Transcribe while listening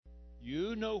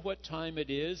You know what time it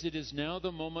is. It is now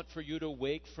the moment for you to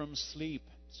wake from sleep.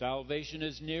 Salvation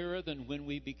is nearer than when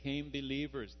we became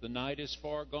believers. The night is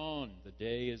far gone. The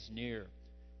day is near.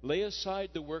 Lay aside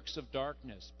the works of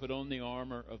darkness. Put on the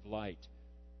armor of light.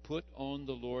 Put on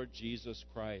the Lord Jesus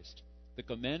Christ. The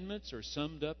commandments are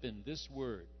summed up in this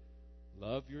word: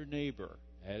 love your neighbor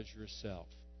as yourself.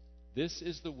 This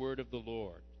is the word of the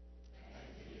Lord.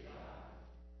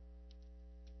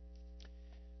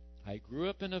 I grew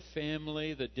up in a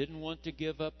family that didn't want to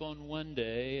give up on one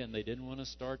day, and they didn't want to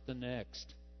start the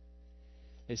next.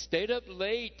 They stayed up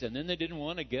late, and then they didn't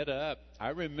want to get up. I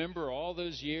remember all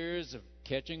those years of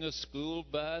catching a school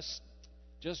bus,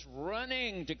 just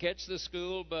running to catch the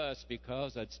school bus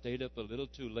because I'd stayed up a little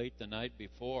too late the night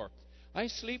before. I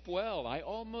sleep well. I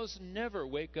almost never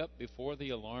wake up before the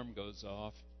alarm goes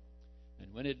off.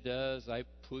 And when it does, I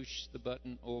push the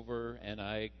button over and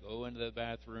I go into the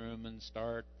bathroom and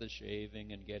start the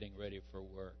shaving and getting ready for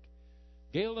work.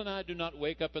 Gail and I do not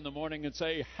wake up in the morning and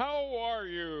say, "How are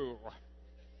you?"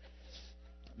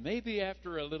 Maybe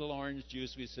after a little orange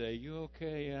juice we say, "You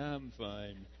okay?" "I'm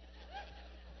fine."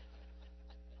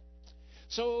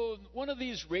 So one of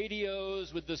these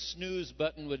radios with the snooze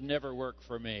button would never work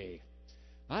for me.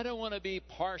 I don't want to be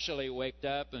partially waked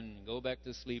up and go back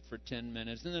to sleep for 10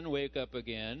 minutes and then wake up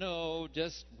again. No,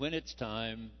 just when it's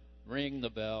time, ring the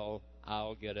bell,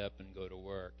 I'll get up and go to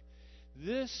work.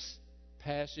 This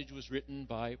passage was written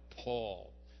by Paul.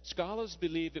 Scholars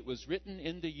believe it was written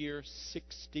in the year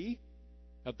 60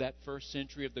 of that first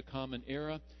century of the Common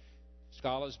Era.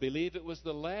 Scholars believe it was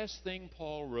the last thing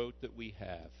Paul wrote that we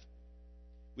have.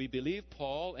 We believe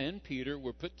Paul and Peter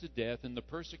were put to death in the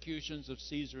persecutions of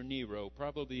Caesar Nero,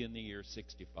 probably in the year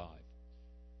 65.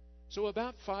 So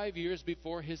about 5 years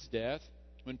before his death,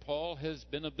 when Paul has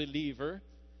been a believer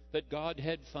that God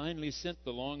had finally sent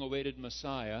the long-awaited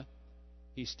Messiah,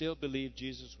 he still believed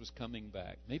Jesus was coming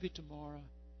back. Maybe tomorrow,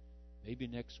 maybe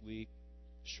next week,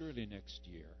 surely next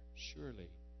year, surely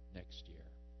next year.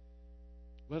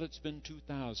 Well, it's been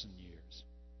 2,000 years.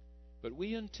 But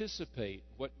we anticipate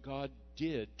what God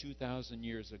did 2,000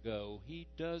 years ago, He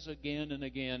does again and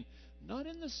again. Not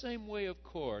in the same way, of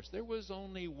course. There was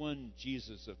only one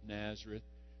Jesus of Nazareth.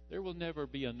 There will never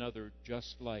be another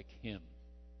just like Him.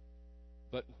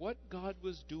 But what God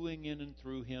was doing in and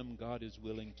through Him, God is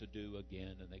willing to do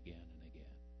again and again and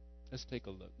again. Let's take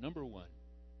a look. Number one,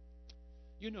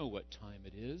 you know what time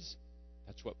it is.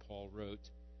 That's what Paul wrote.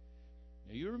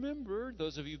 Now, you remember,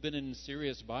 those of you who've been in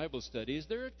serious Bible studies,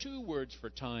 there are 2 words for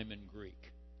time in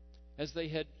Greek. As they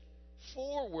had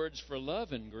 4 words for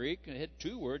love in Greek, they had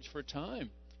 2 words for time.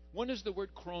 One is the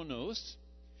word chronos.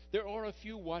 There are a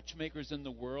few watchmakers in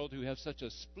the world who have such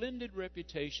a splendid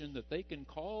reputation that they can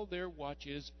call their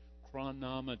watches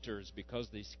chronometers because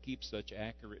they keep such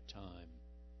accurate time.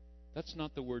 That's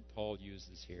not the word Paul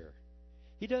uses here.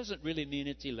 He doesn't really mean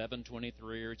it's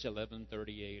 11:23 or it's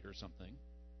 11:38 or something.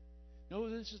 No,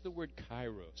 this is the word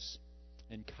kairos.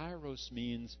 And kairos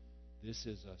means this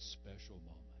is a special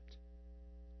moment.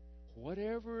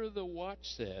 Whatever the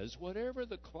watch says, whatever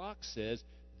the clock says,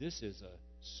 this is a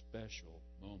special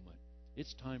moment.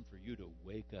 It's time for you to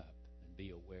wake up and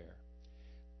be aware.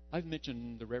 I've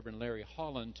mentioned the Reverend Larry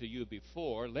Holland to you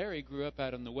before. Larry grew up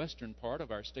out in the western part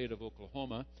of our state of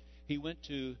Oklahoma. He went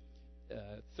to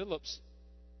Phillips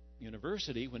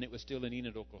University when it was still in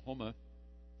Enid, Oklahoma.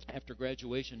 After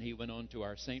graduation, he went on to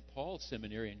our St. Paul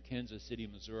Seminary in Kansas City,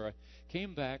 Missouri,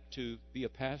 came back to be a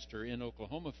pastor in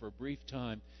Oklahoma for a brief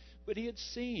time, but he had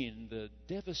seen the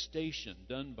devastation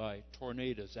done by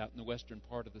tornadoes out in the western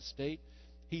part of the state.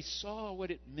 He saw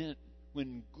what it meant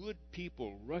when good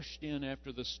people rushed in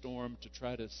after the storm to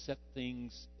try to set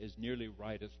things as nearly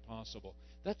right as possible.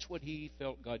 That's what he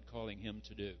felt God calling him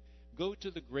to do. Go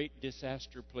to the great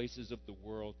disaster places of the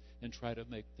world and try to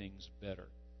make things better.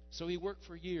 So he worked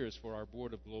for years for our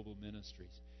Board of Global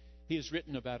Ministries. He has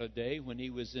written about a day when he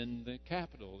was in the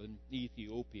capital in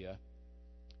Ethiopia.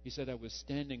 He said, I was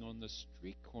standing on the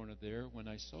street corner there when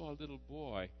I saw a little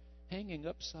boy hanging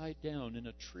upside down in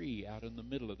a tree out in the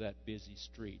middle of that busy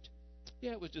street.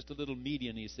 Yeah, it was just a little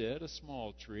median, he said, a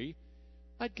small tree.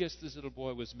 I'd guess this little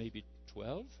boy was maybe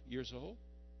 12 years old.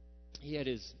 He had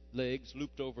his legs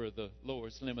looped over the lower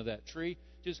limb of that tree,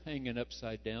 just hanging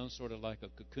upside down, sort of like a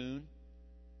cocoon.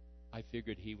 I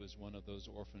figured he was one of those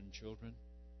orphan children.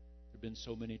 There have been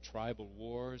so many tribal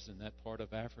wars in that part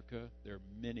of Africa. There are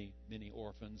many, many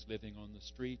orphans living on the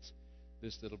streets.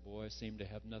 This little boy seemed to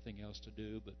have nothing else to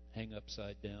do but hang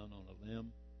upside down on a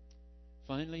limb.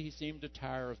 Finally, he seemed to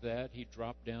tire of that. He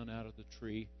dropped down out of the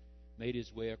tree, made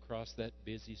his way across that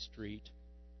busy street,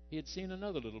 he had seen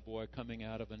another little boy coming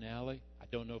out of an alley. I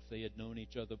don't know if they had known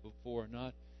each other before or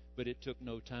not, but it took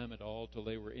no time at all till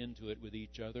they were into it with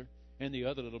each other. And the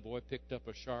other little boy picked up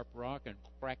a sharp rock and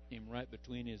cracked him right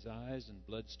between his eyes, and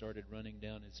blood started running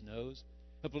down his nose.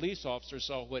 A police officer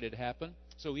saw what had happened,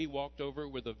 so he walked over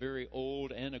with a very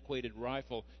old, antiquated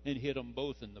rifle and hit them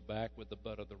both in the back with the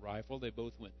butt of the rifle. They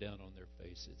both went down on their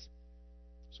faces.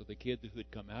 So the kid who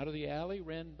had come out of the alley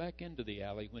ran back into the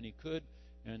alley when he could,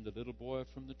 and the little boy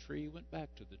from the tree went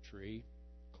back to the tree,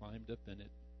 climbed up in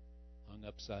it, hung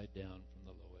upside down from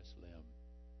the lowest limb.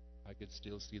 I could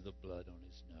still see the blood on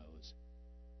his nose.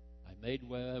 I made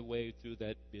my way through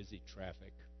that busy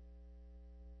traffic.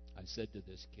 I said to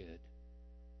this kid,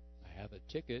 I have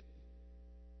a ticket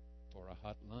for a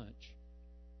hot lunch.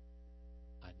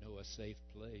 I know a safe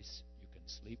place you can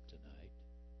sleep tonight.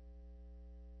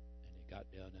 And he got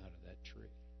down out of that tree.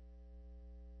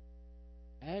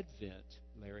 Advent,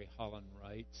 Larry Holland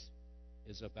writes,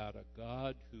 is about a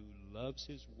God who loves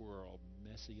his world,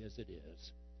 messy as it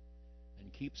is,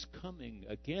 and keeps coming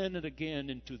again and again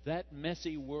into that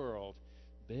messy world,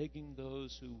 begging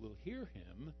those who will hear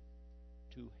him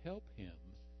to help him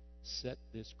set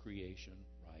this creation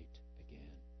right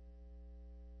again.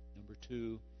 Number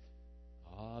 2,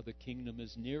 the kingdom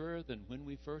is nearer than when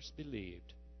we first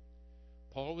believed.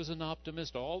 Paul was an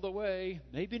optimist all the way.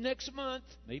 Maybe next month,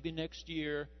 maybe next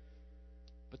year.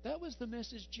 But that was the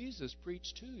message Jesus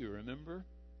preached too, you remember?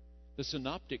 The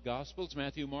synoptic Gospels,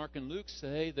 Matthew, Mark, and Luke,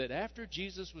 say that after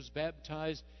Jesus was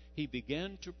baptized, he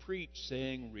began to preach,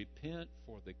 saying, "Repent,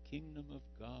 for the kingdom of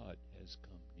God has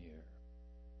come near."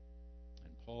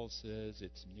 And Paul says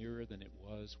it's nearer than it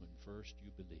was when first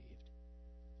you believed.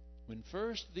 When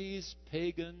first these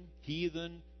pagan,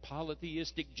 heathen,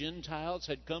 polytheistic Gentiles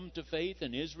had come to faith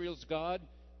in Israel's God,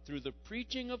 through the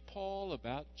preaching of Paul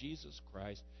about Jesus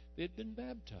Christ, they had been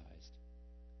baptized.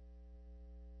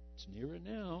 It's nearer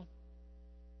now.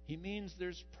 He means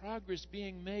there's progress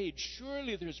being made.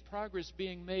 Surely there's progress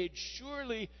being made.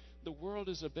 Surely the world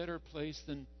is a better place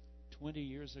than 20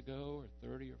 years ago, or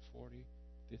 30 or 40,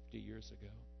 50 years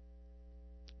ago.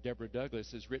 Deborah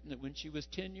Douglas has written that when she was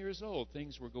 10 years old,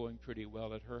 things were going pretty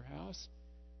well at her house.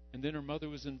 And then her mother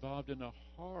was involved in a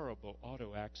horrible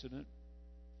auto accident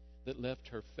that left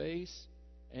her face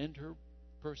and her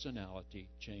personality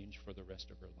changed for the rest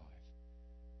of her life.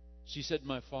 She said,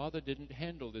 "My father didn't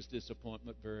handle this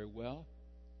disappointment very well.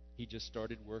 He just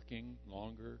started working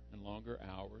longer and longer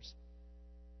hours.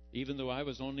 Even though I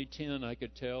was only 10, I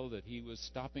could tell that he was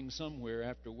stopping somewhere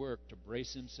after work to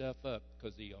brace himself up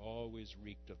because he always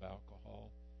reeked of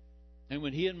alcohol. And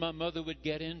when he and my mother would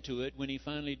get into it, when he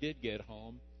finally did get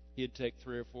home, he'd take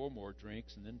 3 or 4 more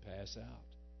drinks and then pass out.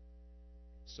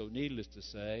 So needless to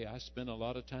say, I spent a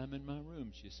lot of time in my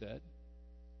room," she said.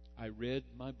 "I read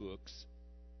my books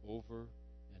over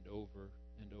and over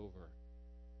and over.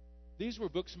 These were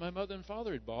books my mother and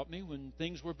father had bought me when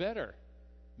things were better.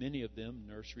 Many of them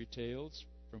nursery tales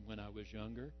from when I was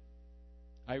younger.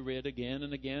 I read again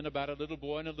and again about a little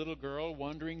boy and a little girl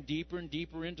wandering deeper and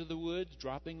deeper into the woods,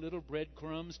 dropping little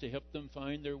breadcrumbs to help them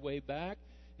find their way back.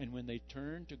 And when they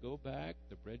turned to go back,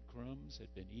 the breadcrumbs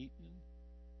had been eaten.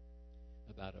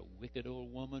 About a wicked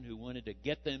old woman who wanted to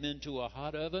get them into a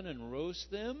hot oven and roast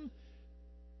them.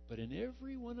 But in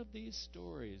every one of these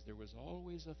stories, there was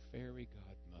always a fairy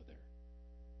godmother.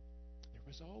 There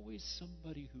was always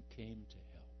somebody who came to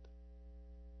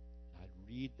help. I'd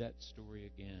read that story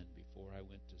again before I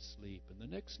went to sleep. And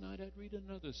the next night I'd read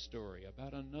another story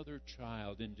about another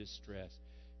child in distress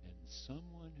and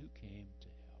someone who came to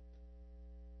help.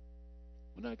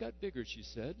 When I got bigger," she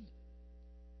said,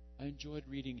 "I enjoyed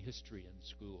reading history in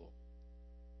school.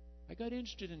 I got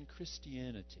interested in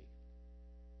Christianity.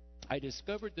 I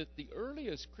discovered that the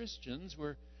earliest Christians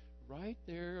were right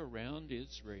there around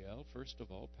Israel, first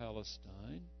of all,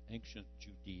 Palestine, ancient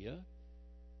Judea,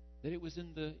 that it was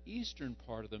in the eastern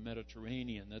part of the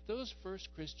Mediterranean that those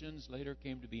first Christians later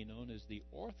came to be known as the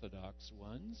Orthodox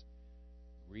ones,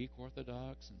 Greek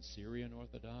Orthodox and Syrian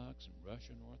Orthodox and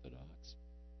Russian Orthodox.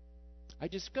 I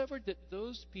discovered that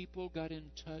those people got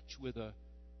in touch with a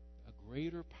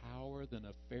greater power than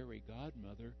a fairy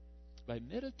godmother by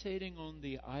meditating on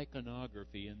the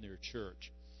iconography in their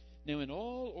church. Now, in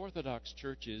all Orthodox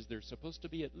churches, there's supposed to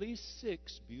be at least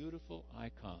 6 beautiful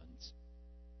icons: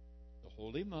 the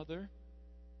Holy Mother,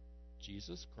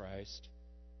 Jesus Christ,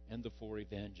 and the 4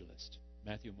 evangelists,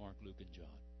 Matthew, Mark, Luke, and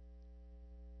John.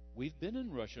 We've been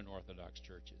in Russian Orthodox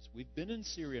churches. We've been in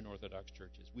Syrian Orthodox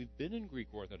churches. We've been in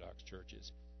Greek Orthodox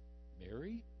churches.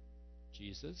 Mary,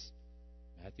 Jesus,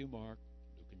 Matthew, Mark,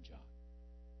 Luke, and John.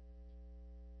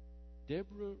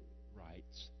 Deborah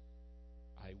writes,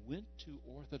 I went to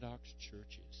Orthodox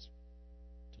churches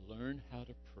to learn how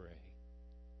to pray,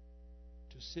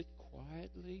 to sit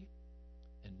quietly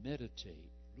and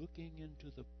meditate, looking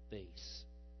into the face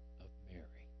of Mary,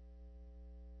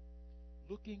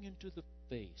 looking into the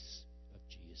face of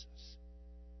Jesus,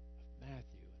 of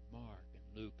Matthew and Mark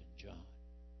and Luke and John.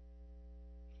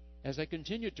 As I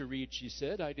continued to read, she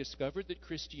said, I discovered that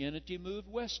Christianity moved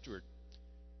westward.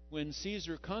 When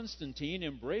Caesar Constantine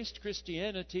embraced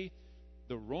Christianity,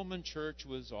 the Roman Church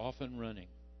was off and running.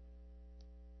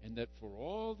 And that for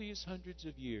all these hundreds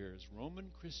of years,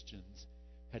 Roman Christians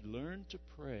had learned to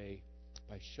pray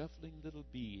by shuffling little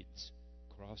beads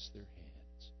across their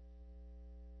hands.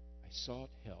 I sought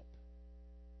help.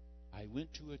 I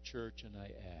went to a church and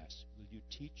I asked, will you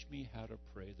teach me how to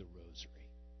pray the rosary?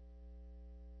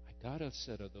 I got a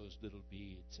set of those little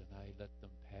beads and I let them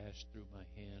pass through my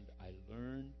hand. I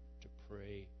learned to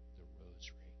pray the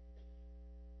rosary.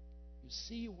 You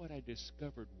see, what I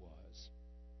discovered was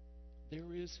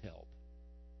there is help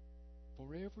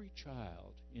for every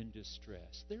child in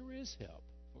distress. There is help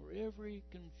for every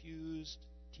confused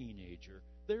teenager.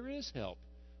 There is help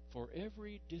for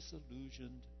every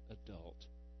disillusioned adult.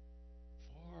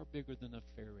 Far bigger than a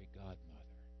fairy godmother.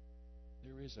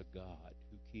 There is a God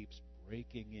who keeps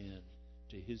breaking in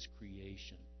to his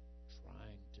creation,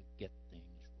 trying to get things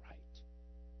right.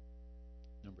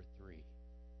 Number 3,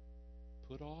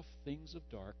 put off things of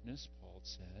darkness, Paul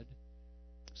said.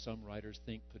 Some writers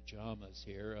think pajamas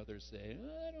here. Others say,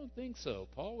 I don't think so.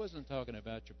 Paul wasn't talking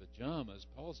about your pajamas.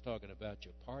 Paul's talking about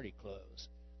your party clothes,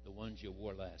 the ones you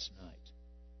wore last night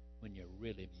when you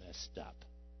really messed up.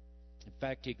 In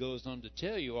fact, he goes on to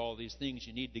tell you all these things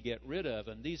you need to get rid of,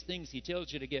 and these things he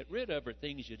tells you to get rid of are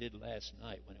things you did last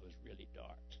night when it was really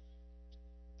dark.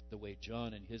 The way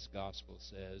John in his gospel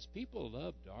says, people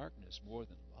love darkness more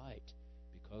than light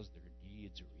because their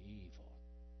deeds are evil.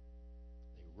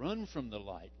 They run from the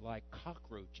light like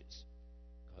cockroaches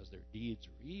because their deeds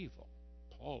are evil.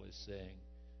 Paul is saying,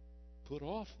 put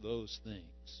off those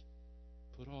things.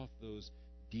 Put off those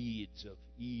deeds of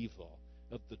evil,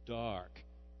 of the dark.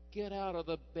 Get out of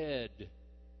the bed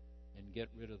and get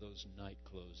rid of those night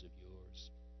clothes of yours.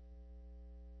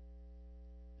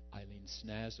 Eileen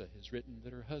Snazza has written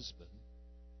that her husband,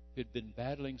 who had been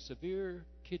battling severe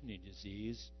kidney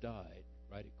disease, died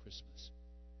right at Christmas.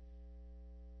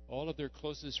 All of their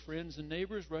closest friends and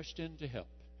neighbors rushed in to help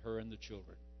her and the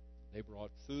children. They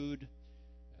brought food,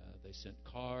 they sent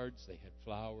cards, they had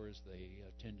flowers, they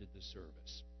attended the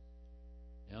service.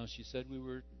 Now, she said, we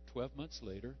were 12 months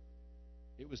later.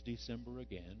 It was December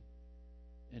again,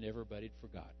 and everybody had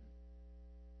forgotten,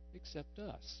 except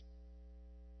us.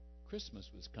 Christmas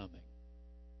was coming,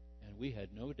 and we had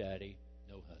no daddy,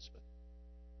 no husband.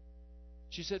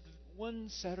 She said, one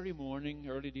Saturday morning,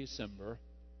 early December,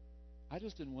 I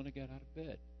just didn't want to get out of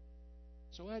bed.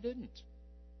 So I didn't.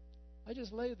 I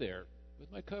just lay there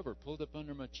with my cover pulled up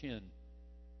under my chin.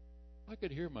 I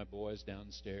could hear my boys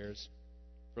downstairs,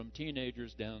 from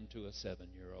teenagers down to a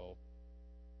 7-year-old.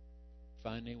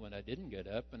 Finally, when I didn't get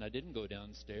up and I didn't go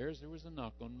downstairs, there was a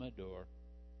knock on my door.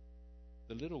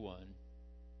 The little one,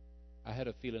 I had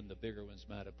a feeling the bigger ones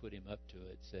might have put him up to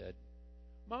it, said,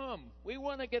 Mom, we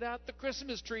want to get out the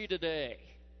Christmas tree today.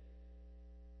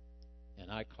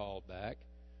 And I called back,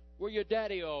 well, your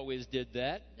daddy always did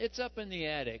that. It's up in the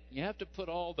attic. You have to put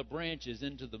all the branches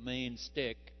into the main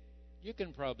stick. You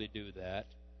can probably do that.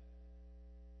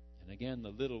 And again, the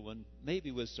little one,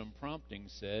 maybe with some prompting,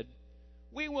 said,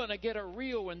 we want to get a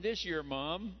real one this year,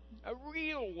 Mom. A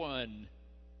real one.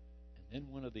 And then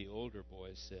one of the older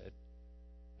boys said,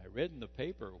 I read in the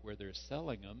paper where they're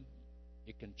selling them,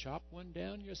 you can chop one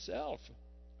down yourself.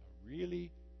 A really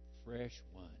fresh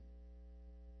one.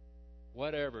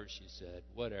 Whatever, she said,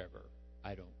 whatever.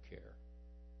 I don't care.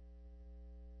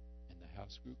 And the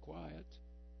house grew quiet.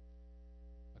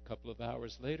 A couple of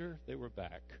hours later, they were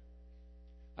back.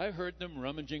 I heard them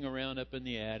rummaging around up in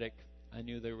the attic. I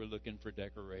knew they were looking for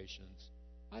decorations.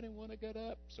 I didn't want to get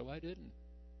up, so I didn't.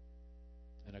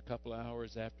 And a couple of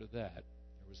hours after that,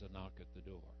 there was a knock at the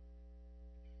door.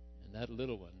 And that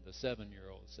little one, the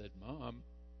 7-year-old, said, Mom,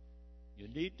 you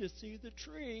need to see the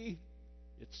tree.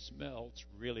 It smells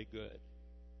really good. And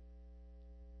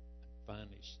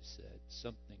finally she said,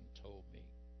 something told me,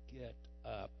 get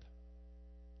up.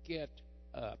 Get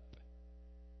up.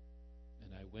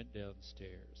 And I went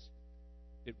downstairs.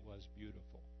 It was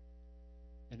beautiful.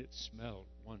 And it smelled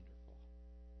wonderful.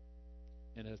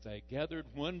 And as I gathered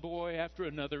one boy after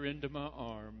another into my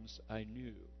arms, I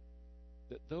knew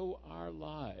that though our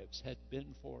lives had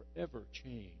been forever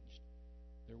changed,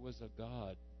 there was a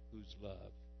God whose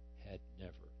love had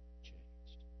never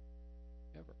changed.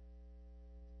 Ever.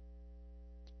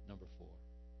 Number 4.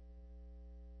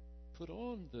 Put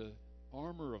on the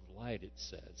armor of light, it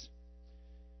says.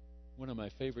 One of my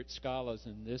favorite scholars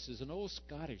in this is an old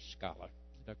Scottish scholar,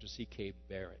 Dr. C.K.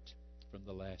 Barrett, from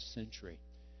the last century.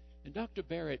 And Dr.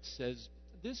 Barrett says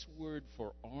this word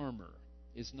for armor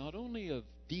is not only of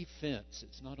defense,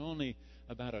 it's not only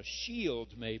about a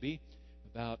shield, maybe,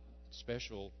 about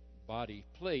special body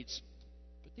plates,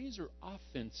 but these are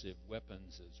offensive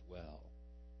weapons as well.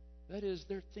 That is,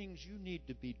 they're things you need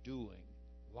to be doing.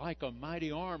 Like a mighty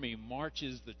army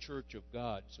marches the church of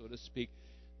God, so to speak.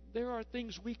 There are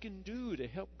things we can do to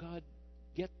help God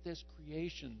get this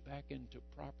creation back into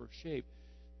proper shape.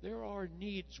 There are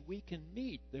needs we can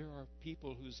meet. There are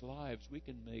people whose lives we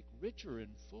can make richer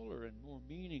and fuller and more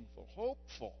meaningful,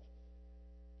 hopeful.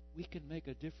 We can make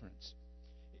a difference.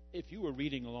 If you were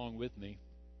reading along with me,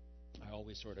 I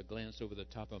always sort of glance over the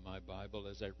top of my Bible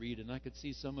as I read, and I could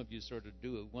see some of you sort of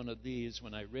do one of these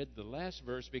when I read the last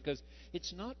verse, because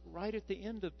it's not right at the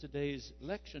end of today's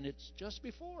lection, it's just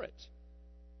before it.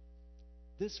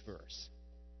 This verse.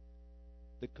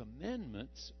 The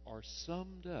commandments are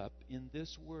summed up in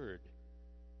this word.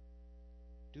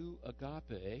 Do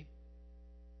agape,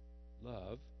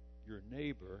 love your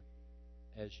neighbor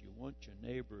as you want your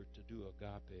neighbor to do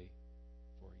agape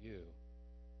for you.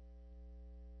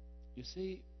 You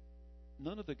see,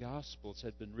 none of the Gospels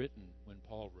had been written when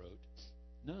Paul wrote.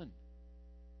 None.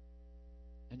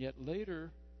 And yet later,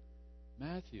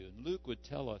 Matthew and Luke would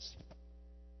tell us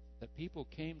that people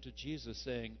came to Jesus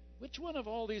saying, which one of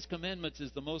all these commandments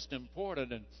is the most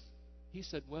important? And he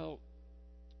said, well,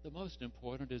 the most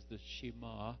important is the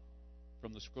Shema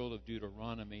from the scroll of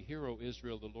Deuteronomy. Hear, O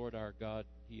Israel, the Lord our God,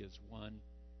 He is one.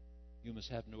 You must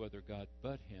have no other God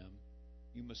but Him.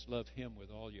 You must love Him with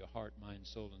all your heart, mind,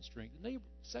 soul, and strength. The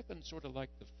second, sort of like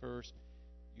the first,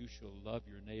 you shall love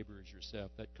your neighbor as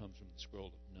yourself. That comes from the scroll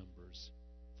of Numbers,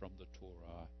 from the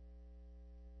Torah.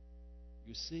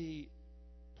 You see,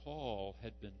 Paul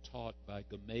had been taught by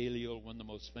Gamaliel, one of the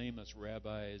most famous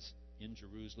rabbis in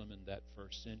Jerusalem in that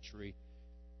first century.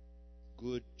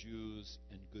 Good Jews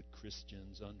and good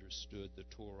Christians understood the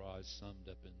Torah is summed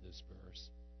up in this verse.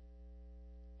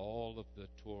 All of the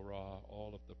Torah,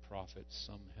 all of the prophets,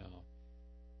 somehow,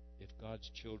 if God's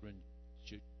children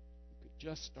could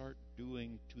just start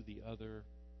doing to the other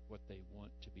what they want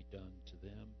to be done to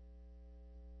them,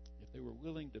 if they were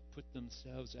willing to put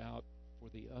themselves out for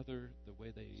the other the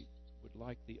way they would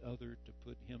like the other to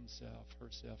put himself,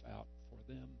 herself out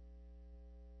for them,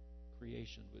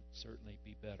 creation would certainly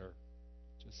be better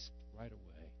just right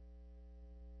away.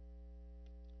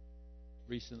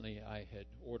 Recently, I had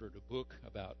ordered a book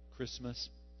about Christmas,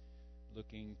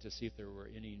 looking to see if there were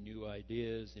any new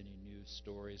ideas, any new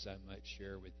stories I might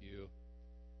share with you.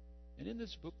 And in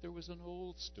this book, there was an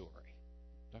old story.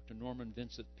 Dr. Norman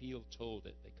Vincent Peale told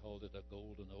it. They called it a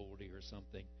golden oldie or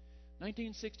something.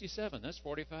 1967, that's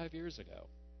 45 years ago.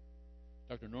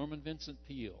 Dr. Norman Vincent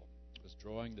Peale was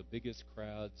drawing the biggest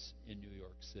crowds in New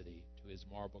York City to his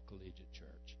Marble Collegiate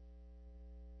Church.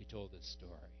 He told this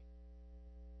story.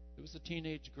 There was a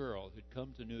teenage girl who'd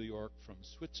come to New York from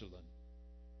Switzerland.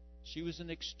 She was an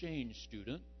exchange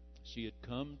student. She had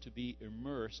come to be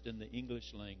immersed in the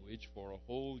English language for a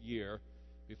whole year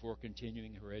before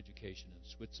continuing her education in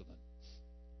Switzerland.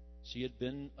 She had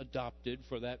been adopted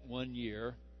for that 1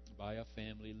 year by a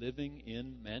family living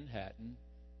in Manhattan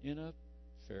in a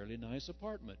fairly nice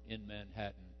apartment in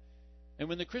Manhattan. And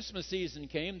when the Christmas season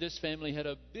came, this family had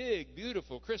a big,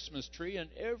 beautiful Christmas tree, and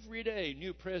every day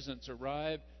new presents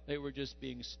arrived. They were just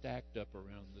being stacked up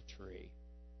around the tree.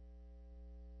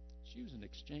 She was an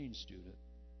exchange student.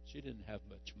 She didn't have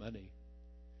much money.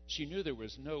 She knew there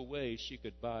was no way she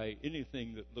could buy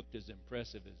anything that looked as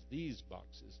impressive as these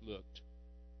boxes looked.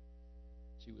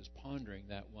 She was pondering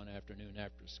that one afternoon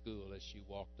after school as she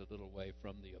walked a little way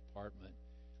from the apartment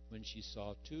when she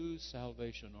saw 2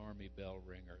 Salvation Army bell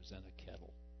ringers and a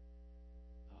kettle.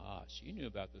 She knew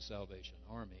about the Salvation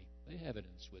Army. They have it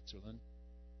in Switzerland.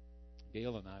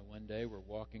 Gail and I one day were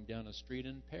walking down a street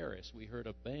in Paris. We heard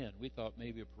a band. We thought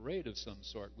maybe a parade of some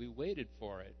sort. We waited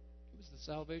for it. It was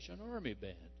the Salvation Army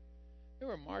band. They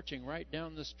were marching right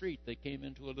down the street. They came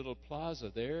into a little plaza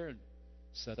there and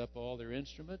set up all their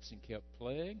instruments and kept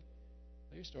playing.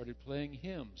 They started playing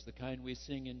hymns, the kind we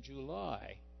sing in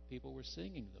July. People were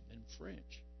singing them in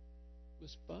French. It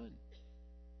was fun.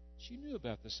 She knew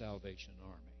about the Salvation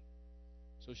Army.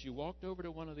 So she walked over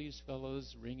to one of these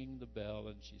fellows ringing the bell,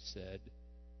 and she said,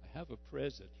 I have a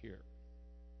present here.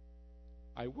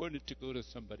 I want it to go to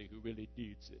somebody who really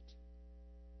needs it.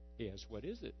 He asked, what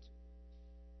is it?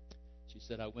 She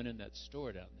said, I went in that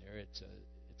store down there. It's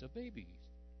a baby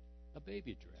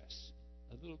dress,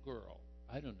 a little girl.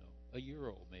 I don't know, a year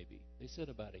old maybe. They said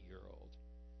about a year old.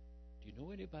 Do you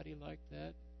know anybody like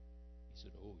that? He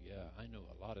said, oh, yeah, I know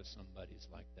a lot of somebodies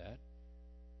like that.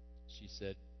 She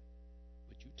said,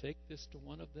 would you take this to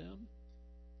one of them?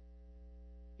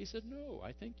 He said, no,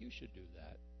 I think you should do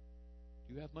that.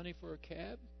 Do you have money for a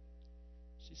cab?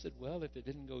 She said, well, if it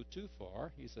didn't go too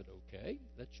far. He said, okay,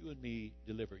 let you and me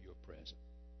deliver your present.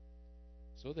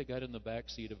 So they got in the back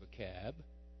seat of a cab.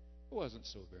 It wasn't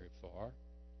so very far.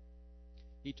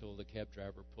 He told the cab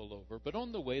driver, pull over. But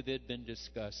on the way, they'd been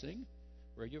discussing,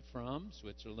 where you're from,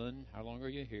 Switzerland. How long are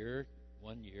you here?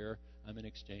 1 year. I'm an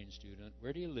exchange student.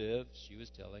 Where do you live? She was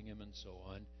telling him and so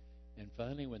on. And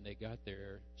finally, when they got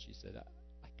there, she said,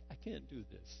 I can't do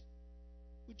this.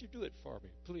 Would you do it for me,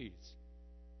 please?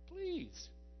 Please.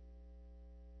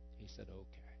 He said,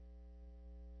 okay.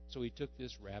 So he took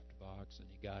this wrapped box and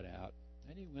he got out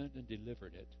and he went and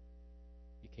delivered it.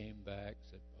 He came back,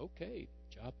 said, okay,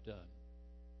 job done.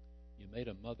 You made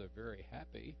a mother very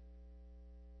happy.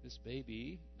 This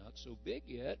baby, not so big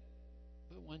yet,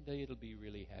 but one day it'll be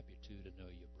really happy too to know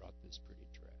you brought this pretty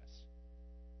dress.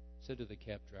 Said to the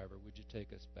cab driver, would you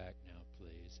take us back now,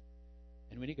 please?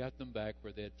 And when he got them back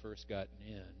where they had first gotten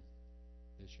in,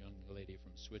 this young lady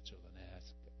from Switzerland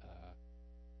asked,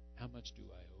 how much do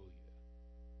I owe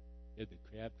you? And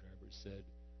the cab driver said,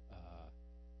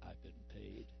 I've been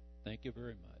paid. Thank you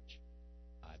very much.